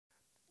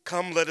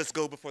Come, let us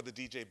go before the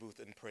DJ booth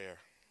in prayer.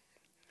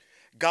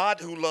 God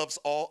who loves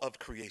all of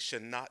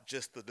creation, not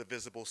just the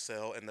divisible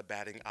cell and the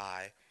batting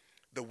eye,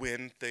 the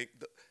wind thing,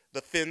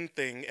 the thin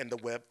thing and the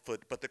web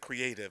foot, but the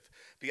creative,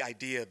 the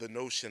idea, the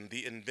notion,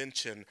 the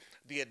invention,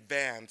 the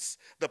advance,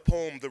 the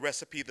poem, the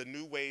recipe, the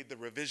new way, the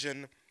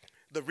revision,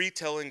 the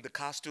retelling, the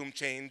costume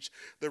change,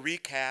 the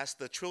recast,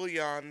 the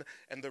trillion,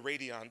 and the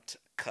radiant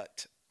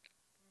cut.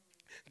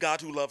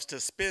 God who loves to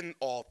spin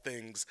all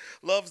things,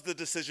 loves the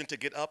decision to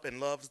get up and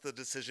loves the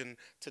decision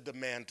to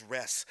demand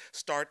rest.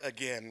 Start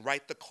again,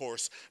 write the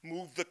course,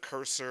 move the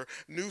cursor,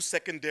 new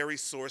secondary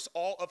source.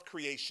 All of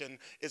creation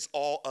is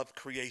all of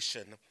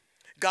creation.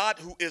 God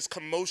who is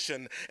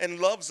commotion and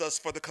loves us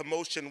for the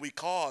commotion we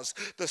cause,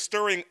 the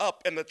stirring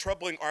up and the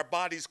troubling our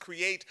bodies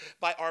create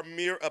by our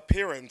mere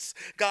appearance.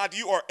 God,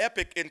 you are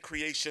epic in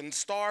creation,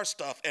 star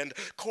stuff and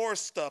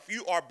chorus stuff.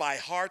 You are by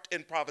heart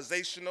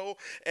improvisational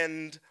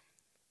and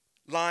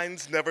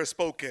lines never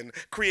spoken,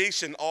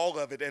 creation, all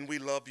of it, and we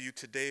love you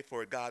today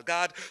for it, God.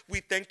 God, we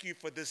thank you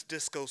for this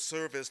disco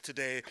service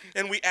today,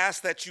 and we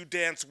ask that you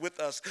dance with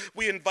us.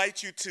 We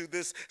invite you to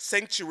this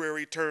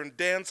sanctuary turned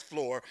dance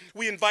floor.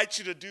 We invite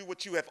you to do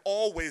what you have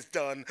always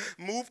done.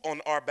 Move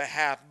on our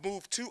behalf,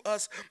 move to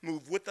us,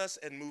 move with us,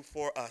 and move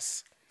for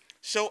us.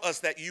 Show us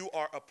that you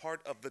are a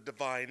part of the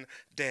divine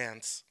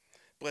dance.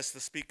 Bless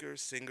the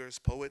speakers, singers,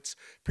 poets,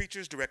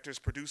 preachers, directors,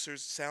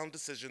 producers, sound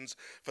decisions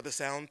for the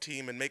sound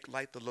team, and make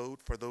light the load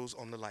for those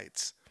on the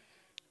lights.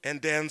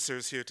 And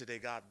dancers here today,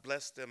 God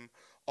bless them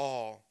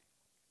all.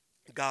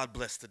 God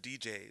bless the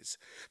DJs,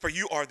 for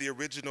you are the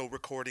original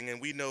recording,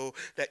 and we know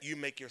that you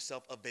make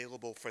yourself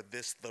available for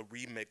this, the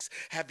remix.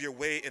 Have your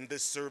way in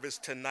this service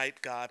tonight,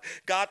 God.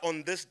 God,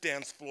 on this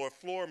dance floor,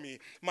 floor me.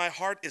 My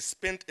heart is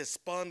spent, is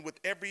spun with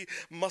every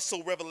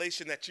muscle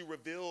revelation that you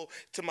reveal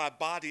to my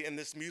body in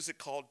this music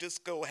called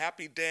disco.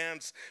 Happy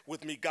dance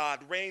with me,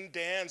 God. Rain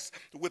dance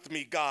with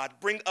me, God.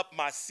 Bring up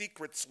my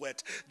secret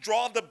sweat.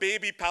 Draw the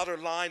baby powder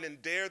line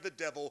and dare the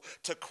devil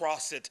to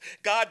cross it.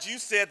 God, you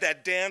said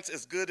that dance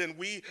is good, and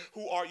we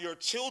who are your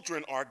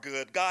children are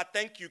good. God,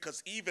 thank you,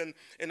 because even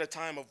in a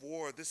time of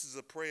war, this is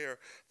a prayer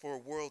for a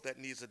world that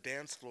needs a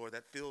dance floor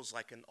that feels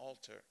like an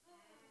altar.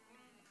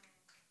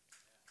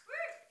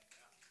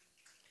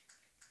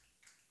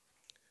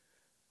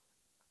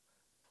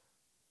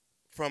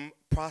 From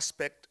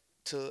Prospect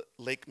to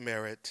Lake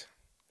Merritt,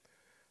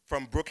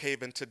 from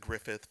Brookhaven to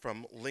Griffith,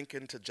 from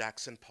Lincoln to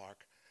Jackson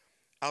Park,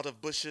 out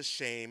of bushes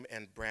shame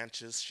and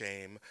branches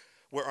shame,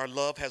 where our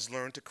love has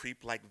learned to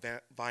creep like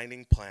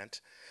vining plant.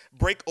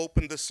 Break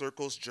open the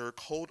circle's jerk,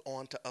 hold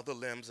on to other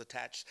limbs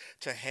attached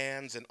to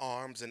hands and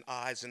arms and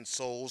eyes and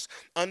souls.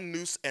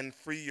 Unnoose and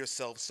free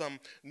yourself, some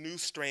new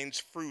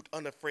strange fruit,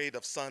 unafraid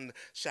of sun,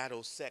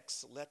 shadow,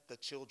 sex. Let the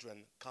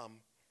children come.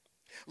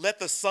 Let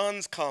the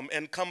sons come,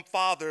 and come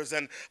fathers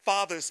and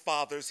fathers'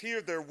 fathers.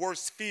 Hear their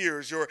worst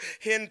fears, your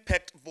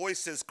hen-pecked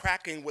voices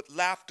cracking with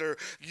laughter.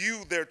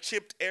 You, their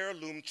chipped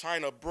heirloom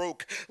china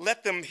broke.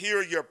 Let them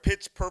hear your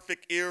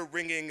pitch-perfect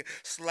ear-ringing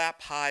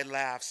slap-high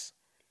laughs.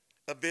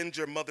 Avenge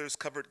your mother's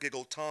covered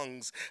giggle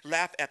tongues.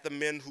 Laugh at the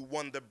men who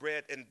won the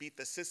bread and beat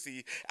the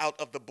sissy out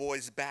of the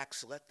boys'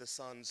 backs. Let the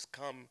sons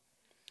come.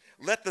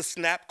 Let the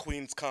snap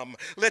queens come.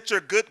 Let your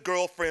good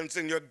girlfriends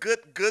and your good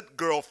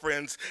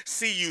girlfriends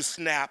see you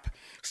snap.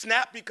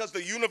 Snap because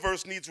the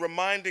universe needs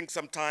reminding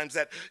sometimes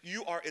that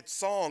you are its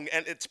song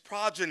and its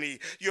progeny,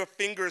 your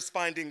fingers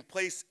finding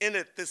place in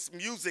it, this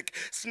music.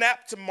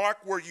 Snap to mark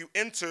where you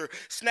enter.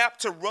 Snap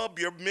to rub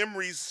your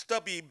memories'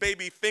 stubby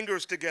baby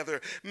fingers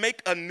together.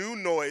 Make a new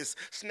noise.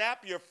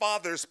 Snap your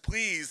fathers,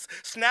 please.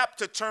 Snap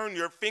to turn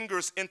your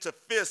fingers into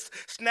fists.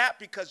 Snap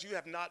because you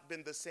have not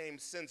been the same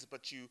since,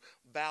 but you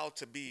vow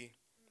to be.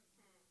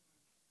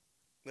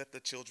 Let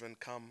the children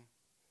come.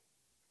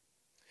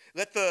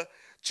 Let the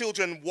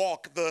children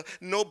walk, the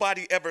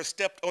nobody ever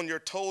stepped on your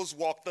toes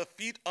walk, the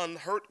feet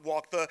unhurt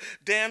walk, the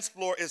dance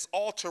floor is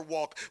altar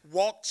walk.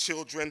 Walk,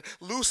 children,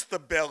 loose the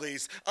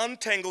bellies,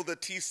 untangle the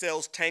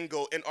T-cells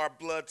tangle in our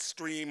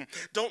bloodstream.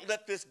 Don't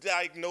let this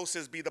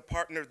diagnosis be the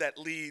partner that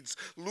leads.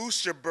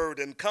 Loose your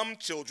burden. Come,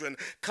 children,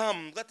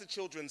 come. Let the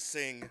children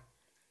sing.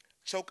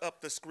 Choke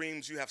up the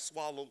screams you have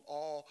swallowed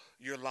all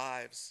your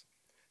lives.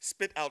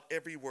 Spit out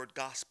every word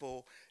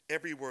gospel,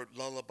 every word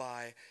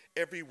lullaby,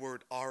 every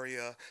word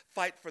aria.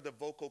 Fight for the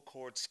vocal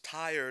cords,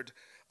 tired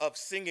of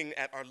singing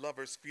at our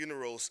lovers'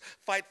 funerals.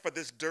 Fight for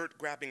this dirt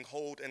grabbing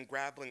hold and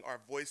grabbling our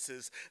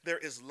voices. There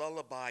is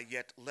lullaby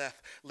yet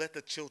left. Let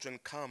the children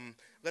come.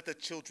 Let the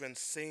children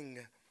sing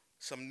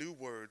some new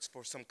words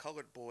for some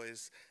colored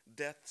boys'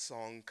 death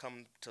song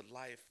come to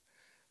life.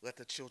 Let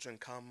the children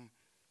come.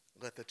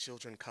 Let the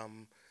children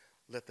come.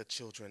 Let the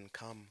children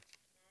come.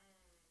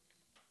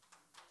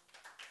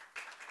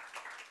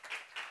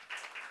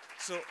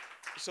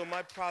 So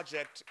my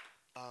project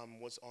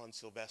was on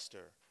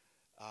Sylvester,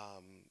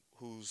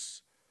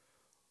 who's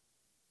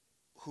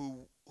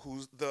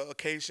the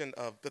occasion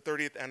of the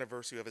 30th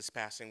anniversary of his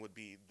passing would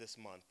be this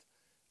month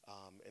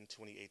in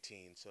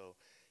 2018. So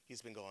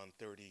he's been gone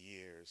 30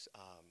 years.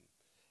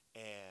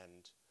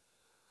 And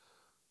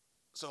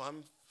so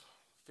I'm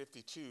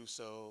 52,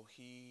 so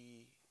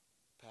he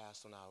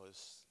passed when I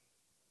was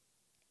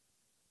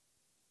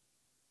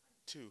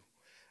 2.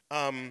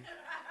 Um,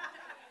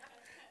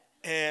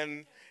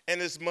 and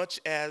and as much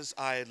as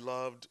I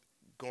loved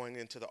going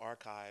into the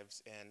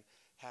archives and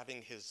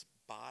having his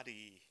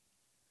body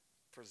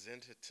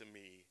presented to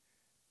me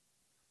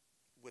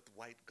with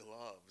white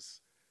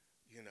gloves,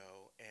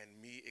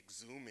 and me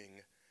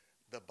exhuming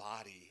the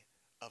body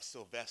of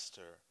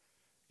Sylvester,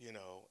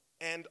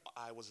 and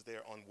I was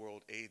there on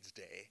World AIDS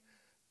Day.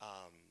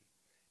 Um,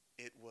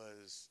 it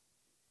was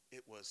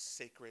it was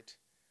sacred.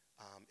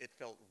 It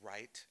felt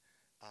right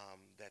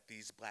that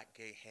these black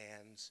gay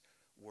hands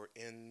were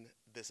in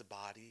this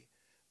body,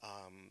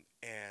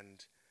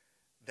 and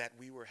that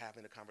we were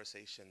having a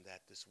conversation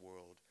that this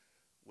world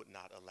would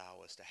not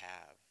allow us to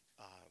have.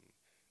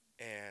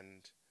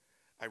 And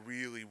I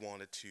really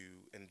wanted to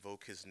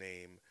invoke his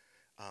name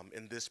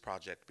in this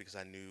project because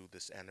I knew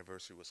this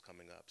anniversary was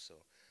coming up. So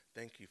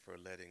thank you for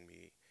letting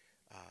me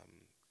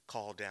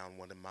call down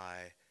one of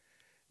my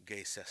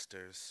gay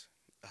sisters.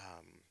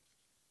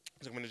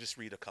 So I'm going to just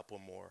read a couple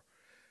more.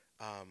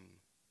 Um,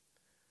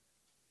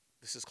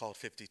 this is called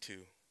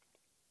 52.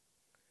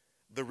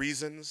 The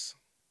reasons,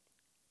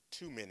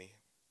 too many.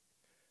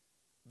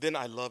 Then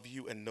I love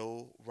you and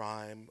no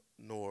rhyme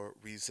nor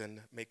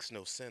reason makes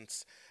no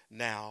sense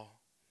now.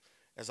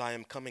 As I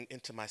am coming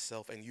into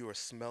myself and you are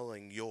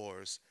smelling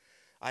yours,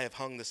 I have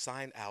hung the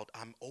sign out,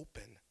 I'm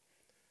open.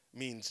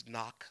 Means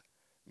knock,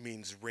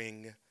 means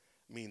ring,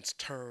 means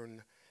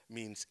turn,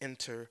 means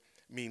enter,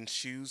 means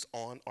shoes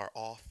on or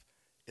off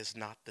is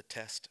not the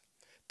test.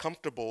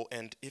 Comfortable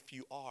and if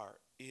you are,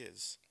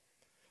 is.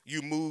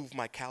 You move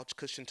my couch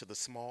cushion to the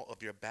small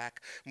of your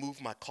back,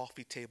 move my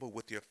coffee table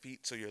with your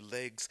feet so your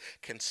legs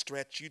can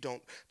stretch. You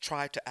don't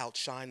try to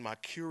outshine my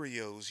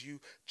curios.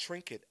 You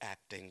trinket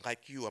acting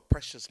like you a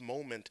precious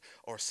moment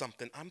or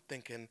something. I'm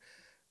thinking,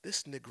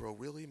 this Negro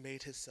really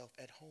made himself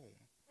at home.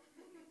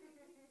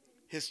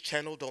 His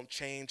channel don't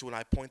change when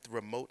I point the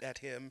remote at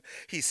him.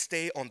 He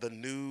stay on the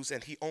news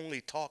and he only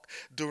talk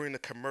during the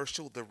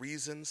commercial. The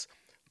reasons,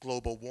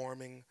 global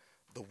warming,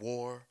 the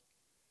war.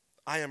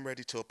 I am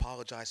ready to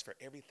apologize for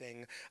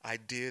everything I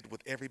did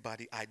with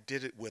everybody I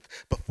did it with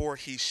before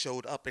he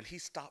showed up and he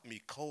stopped me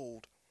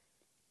cold.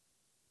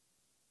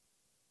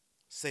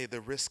 Say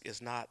the risk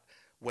is not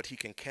what he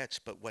can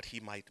catch, but what he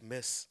might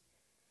miss.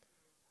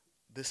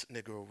 This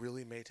Negro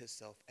really made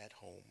himself at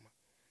home.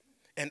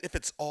 And if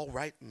it's all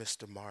right,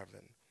 Mr.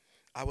 Marvin,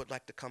 I would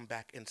like to come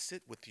back and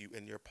sit with you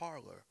in your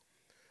parlor.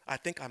 I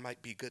think I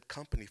might be good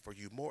company for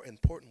you. More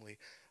importantly,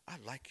 I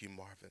like you,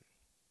 Marvin.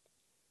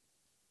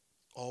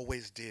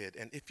 Always did.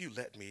 And if you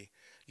let me,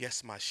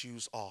 yes, my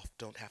shoes off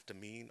don't have to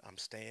mean I'm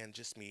staying,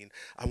 just mean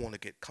I want to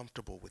get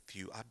comfortable with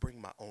you. I bring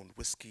my own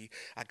whiskey.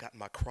 I got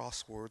my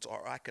crosswords,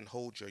 or I can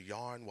hold your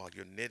yarn while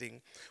you're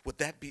knitting. Would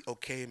that be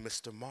okay,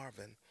 Mr.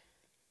 Marvin?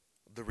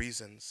 The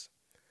reasons,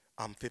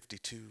 I'm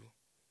 52.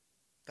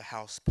 The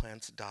house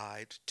plants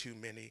died, too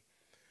many.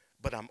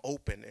 But I'm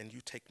open and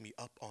you take me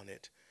up on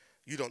it.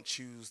 You don't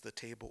choose the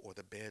table or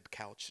the bed,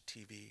 couch,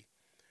 TV.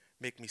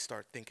 Make me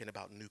start thinking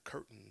about new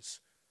curtains.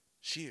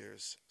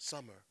 Shears,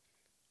 summer,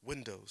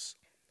 windows,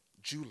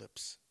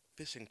 juleps,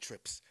 fishing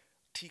trips,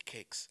 tea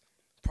cakes,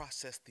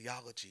 processed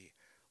theology,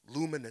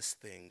 luminous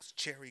things,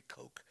 cherry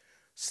coke,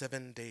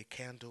 7-day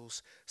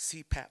candles,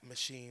 CPAP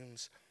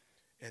machines,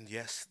 and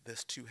yes,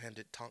 this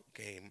two-handed tonk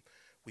game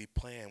we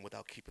plan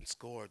without keeping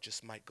score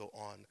just might go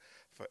on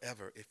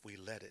forever if we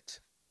let it.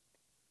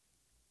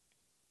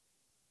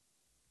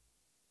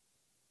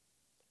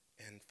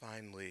 And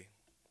finally,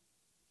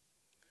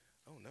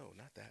 oh no,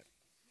 not that.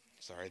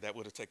 Sorry, that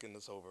would have taken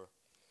us over.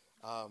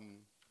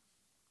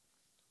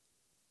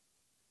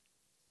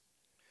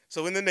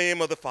 So in the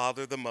name of the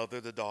Father, the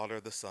Mother, the Daughter,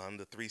 the Son,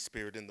 the three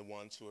Spirit, and the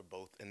ones who are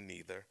both and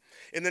neither.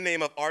 In the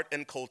name of art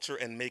and culture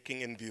and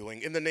making and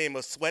viewing. In the name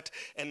of sweat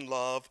and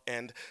love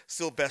and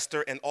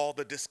Sylvester and all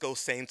the disco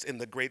saints in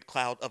the great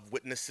cloud of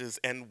witnesses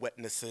and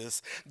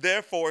wetnesses.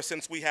 Therefore,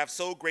 since we have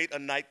so great a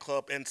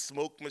nightclub and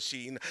smoke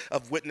machine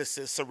of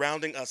witnesses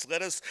surrounding us,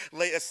 let us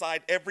lay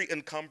aside every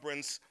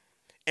encumbrance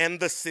and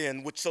the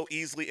sin which so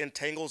easily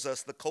entangles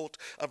us, the colt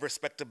of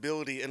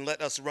respectability, and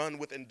let us run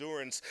with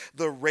endurance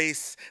the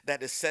race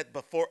that is set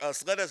before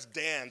us. Let us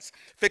dance,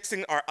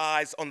 fixing our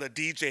eyes on the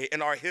DJ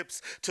and our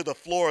hips to the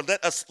floor.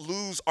 Let us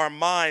lose our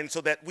minds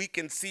so that we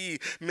can see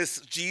Miss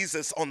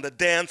Jesus on the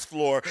dance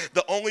floor,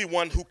 the only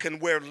one who can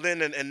wear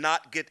linen and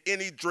not get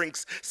any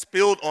drinks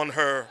spilled on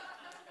her.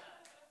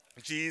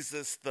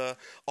 Jesus, the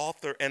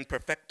author and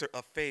perfecter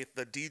of faith,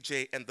 the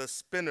DJ and the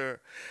spinner,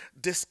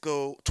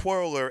 disco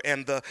twirler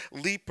and the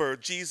leaper.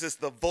 Jesus,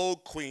 the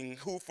Vogue queen,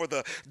 who for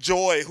the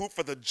joy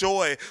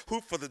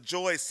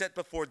set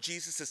before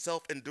Jesus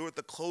himself endured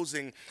the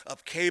closing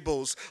of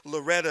cables,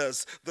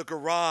 Loretta's, the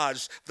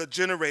garage, the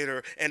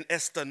generator, and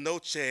Esta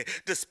Noche,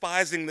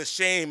 despising the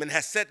shame, and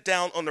has sat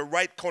down on the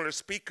right corner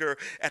speaker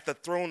at the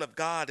throne of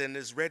God and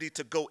is ready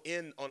to go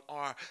in on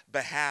our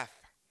behalf.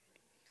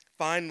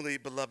 Finally,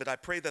 beloved, I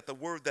pray that the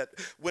word that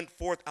went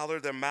forth out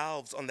of their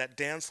mouths on that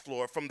dance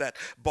floor, from that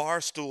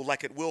bar stool,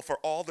 like it will for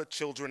all the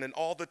children in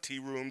all the tea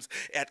rooms,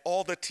 at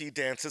all the tea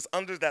dances,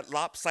 under that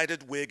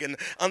lopsided wig and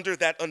under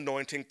that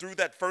anointing, through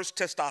that first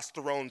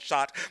testosterone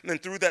shot,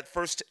 and through that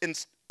first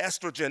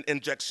estrogen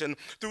injection,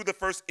 through the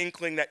first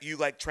inkling that you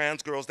like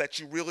trans girls, that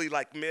you really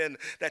like men,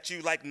 that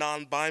you like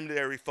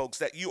non-binary folks,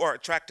 that you are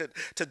attracted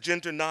to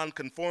gender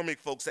non-conforming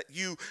folks, that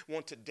you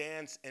want to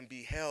dance and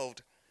be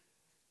held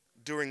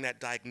during that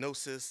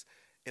diagnosis,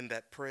 in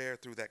that prayer,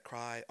 through that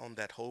cry, on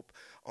that hope,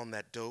 on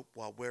that dope,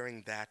 while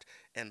wearing that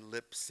and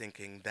lip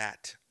syncing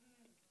that.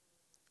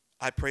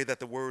 I pray that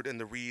the word and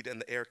the reed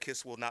and the air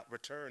kiss will not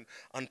return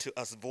unto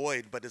us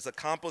void, but is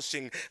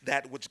accomplishing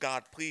that which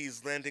God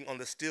pleased, landing on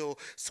the still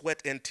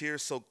sweat and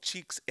tear-soaked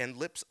cheeks and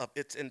lips of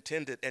its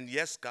intended. And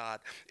yes,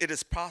 God, it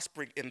is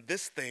prospering in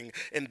this thing,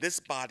 in this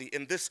body,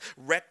 in this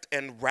wrecked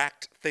and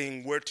racked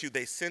thing whereto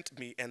they sent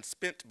me and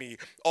spent me.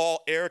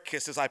 All air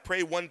kisses. I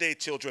pray one day,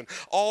 children,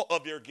 all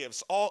of your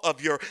gifts, all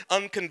of your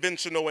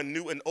unconventional and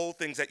new and old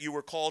things that you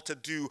were called to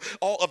do,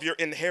 all of your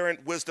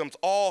inherent wisdoms,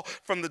 all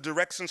from the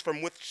directions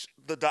from which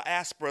the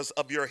diasporas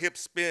of your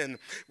hips spin,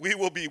 we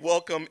will be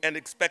welcome and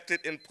expected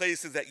in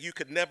places that you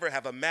could never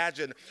have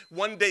imagined.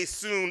 One day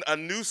soon, a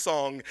new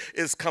song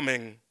is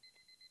coming,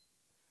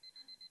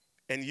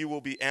 and you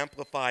will be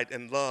amplified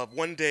in love.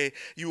 One day,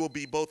 you will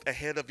be both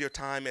ahead of your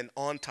time and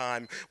on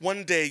time.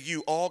 One day,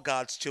 you, all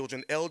God's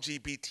children,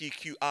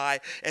 LGBTQI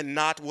and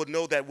not, will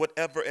know that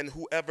whatever and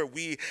whoever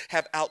we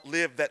have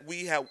outlived, that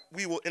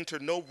we will enter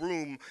no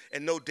room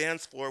and no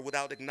dance floor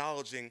without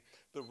acknowledging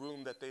the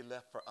room that they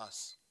left for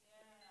us.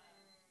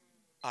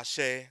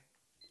 Ashe,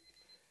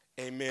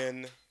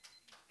 amen,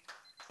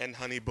 and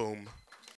honey boom.